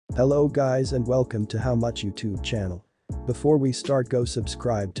Hello guys and welcome to How Much YouTube channel. Before we start, go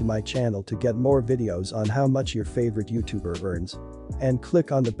subscribe to my channel to get more videos on how much your favorite YouTuber earns. And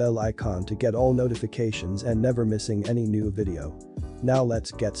click on the bell icon to get all notifications and never missing any new video. Now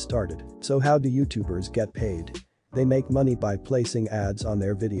let's get started. So how do YouTubers get paid? They make money by placing ads on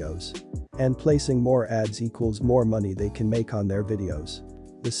their videos. And placing more ads equals more money they can make on their videos.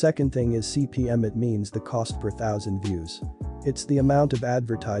 The second thing is CPM. It means the cost per thousand views. It's the amount of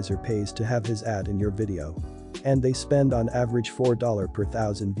advertiser pays to have his ad in your video. And they spend on average $4 per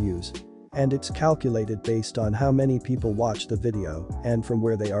thousand views. And it's calculated based on how many people watch the video and from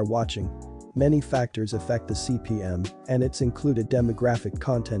where they are watching. Many factors affect the CPM, and it's included demographic,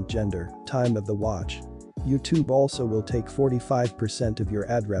 content, gender, time of the watch. YouTube also will take 45% of your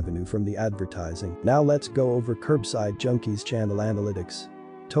ad revenue from the advertising. Now let's go over Curbside Junkies channel analytics.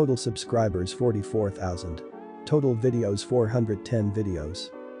 Total subscribers 44,000. Total videos 410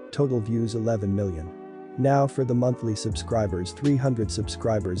 videos. Total views 11 million. Now for the monthly subscribers, 300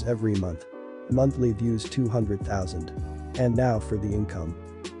 subscribers every month. Monthly views 200,000. And now for the income.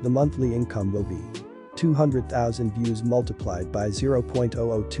 The monthly income will be 200,000 views multiplied by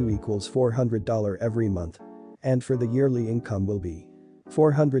 0.002 equals $400 every month. And for the yearly income will be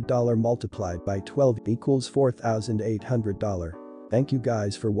 $400 multiplied by 12 equals $4,800. Thank you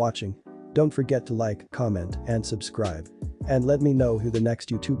guys for watching. Don't forget to like, comment, and subscribe. And let me know who the next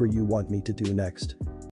YouTuber you want me to do next.